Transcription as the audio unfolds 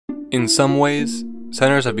In some ways,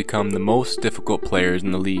 centers have become the most difficult players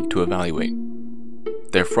in the league to evaluate.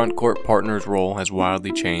 Their front court partner's role has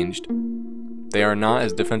wildly changed. They are not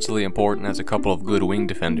as defensively important as a couple of good wing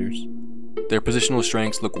defenders. Their positional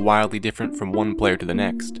strengths look wildly different from one player to the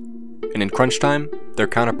next. And in crunch time, their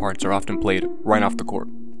counterparts are often played right off the court.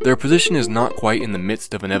 Their position is not quite in the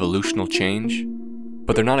midst of an evolutional change,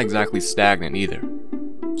 but they're not exactly stagnant either.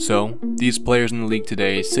 So, these players in the league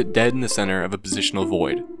today sit dead in the center of a positional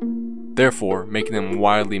void, therefore making them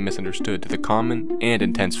widely misunderstood to the common and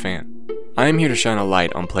intense fan. I am here to shine a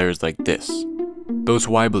light on players like this, those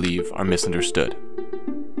who I believe are misunderstood,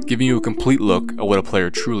 giving you a complete look at what a player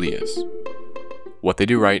truly is, what they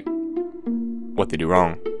do right, what they do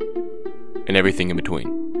wrong, and everything in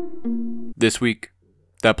between. This week,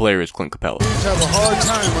 that player is Clint Capela. Have a hard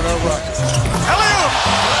time with our Rockets.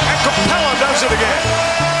 And Capela does it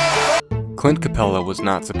again. Clint Capela was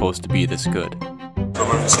not supposed to be this good.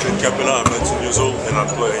 My name is Clint Capela, I'm 19 years old, and I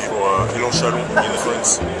play for Lyon Chalon in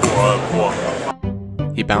France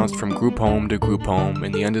for He bounced from group home to group home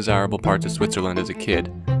in the undesirable parts of Switzerland as a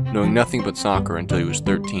kid, knowing nothing but soccer until he was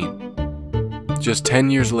 13. Just 10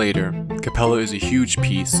 years later, Capela is a huge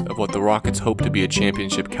piece of what the Rockets hope to be a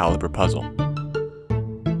championship caliber puzzle.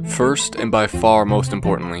 First, and by far most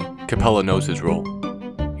importantly, Capela knows his role.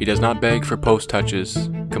 He does not beg for post touches,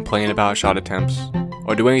 complain about shot attempts,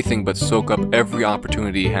 or do anything but soak up every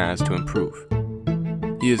opportunity he has to improve.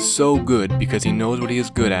 He is so good because he knows what he is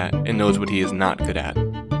good at and knows what he is not good at.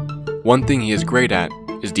 One thing he is great at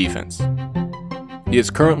is defense. He is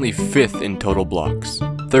currently 5th in total blocks,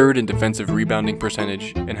 3rd in defensive rebounding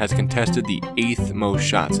percentage, and has contested the 8th most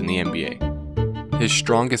shots in the NBA. His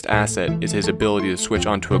strongest asset is his ability to switch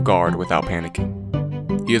onto a guard without panicking.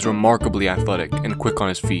 He is remarkably athletic and quick on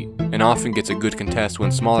his feet, and often gets a good contest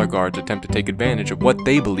when smaller guards attempt to take advantage of what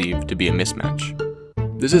they believe to be a mismatch.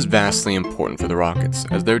 This is vastly important for the Rockets,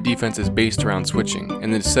 as their defense is based around switching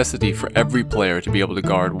and the necessity for every player to be able to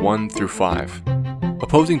guard 1 through 5.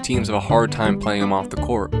 Opposing teams have a hard time playing him off the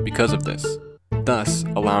court because of this, thus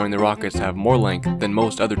allowing the Rockets to have more length than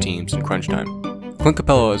most other teams in crunch time. Clint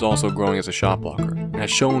Capela is also growing as a shot blocker, and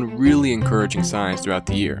has shown really encouraging signs throughout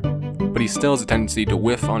the year, but he still has a tendency to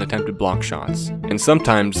whiff on attempted block shots, and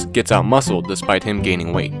sometimes gets out-muscled despite him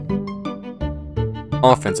gaining weight.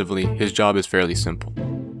 Offensively, his job is fairly simple.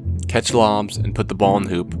 Catch lobs and put the ball in the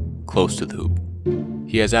hoop, close to the hoop.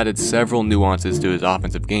 He has added several nuances to his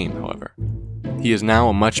offensive game, however. He is now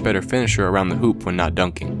a much better finisher around the hoop when not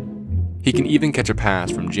dunking. He can even catch a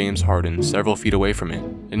pass from James Harden several feet away from it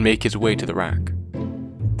and make his way to the rack.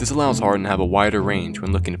 This allows Harden to have a wider range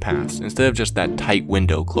when looking to pass, instead of just that tight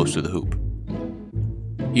window close to the hoop.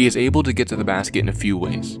 He is able to get to the basket in a few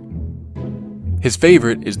ways. His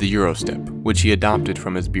favorite is the Euro step, which he adopted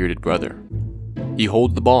from his bearded brother. He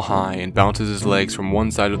holds the ball high and bounces his legs from one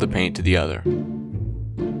side of the paint to the other.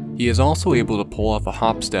 He is also able to pull off a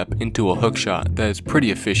hop step into a hook shot that is pretty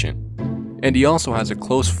efficient, and he also has a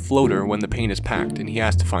close floater when the paint is packed and he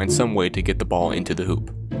has to find some way to get the ball into the hoop.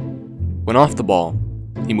 When off the ball,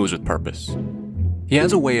 he moves with purpose. He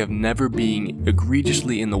has a way of never being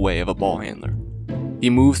egregiously in the way of a ball handler.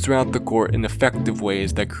 He moves throughout the court in effective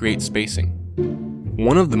ways that create spacing.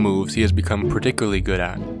 One of the moves he has become particularly good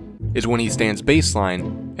at is when he stands baseline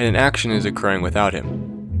and an action is occurring without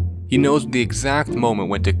him. He knows the exact moment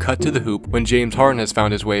when to cut to the hoop when James Harden has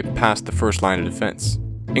found his way past the first line of defense,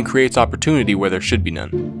 and creates opportunity where there should be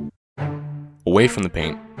none. Away from the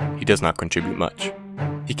paint, he does not contribute much.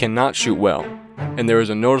 He cannot shoot well, and there is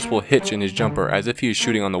a noticeable hitch in his jumper as if he is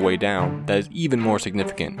shooting on the way down that is even more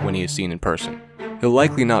significant when he is seen in person. He'll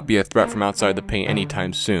likely not be a threat from outside the paint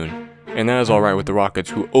anytime soon, and that is alright with the Rockets,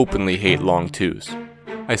 who openly hate long twos.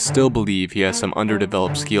 I still believe he has some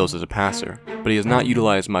underdeveloped skills as a passer, but he is not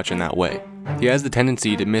utilized much in that way. He has the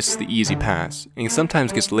tendency to miss the easy pass, and he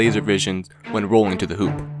sometimes gets laser vision when rolling to the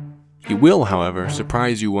hoop. He will, however,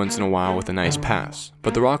 surprise you once in a while with a nice pass,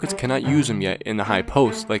 but the Rockets cannot use him yet in the high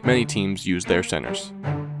post like many teams use their centers.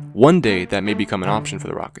 One day that may become an option for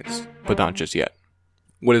the Rockets, but not just yet.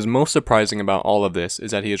 What is most surprising about all of this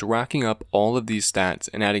is that he is racking up all of these stats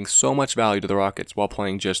and adding so much value to the Rockets while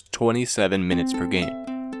playing just 27 minutes per game.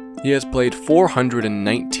 He has played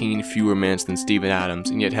 419 fewer minutes than Steven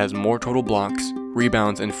Adams and yet has more total blocks,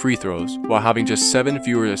 rebounds, and free throws while having just 7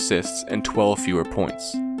 fewer assists and 12 fewer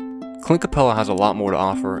points. Clint Capela has a lot more to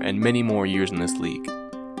offer and many more years in this league.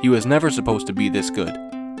 He was never supposed to be this good,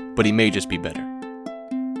 but he may just be better.